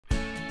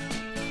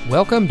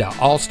Welcome to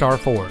All-Star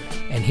Ford,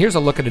 and here's a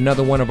look at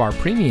another one of our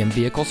premium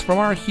vehicles from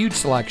our huge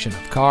selection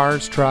of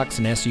cars, trucks,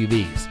 and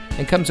SUVs,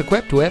 and comes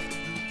equipped with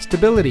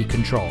stability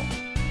control,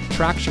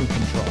 traction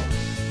control,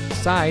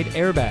 side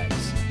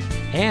airbags,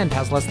 and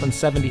has less than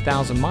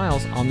 70,000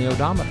 miles on the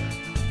odometer.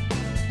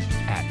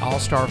 At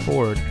All-Star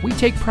Ford, we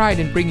take pride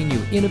in bringing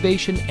you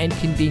innovation and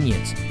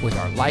convenience with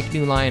our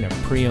like-new line of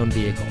pre-owned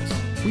vehicles.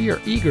 We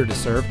are eager to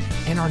serve,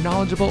 and our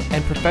knowledgeable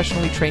and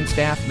professionally trained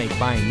staff make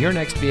buying your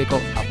next vehicle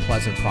a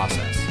pleasant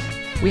process.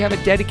 We have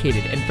a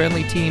dedicated and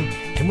friendly team,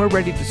 and we're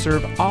ready to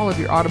serve all of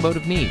your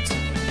automotive needs.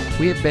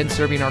 We have been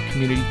serving our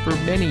community for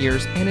many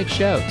years, and it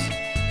shows.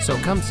 So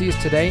come see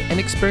us today and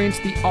experience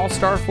the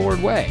All-Star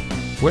Ford way.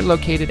 We're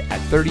located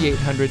at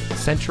 3800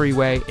 Century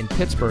Way in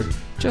Pittsburgh,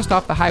 just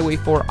off the Highway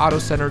 4 Auto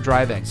Center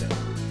Drive exit.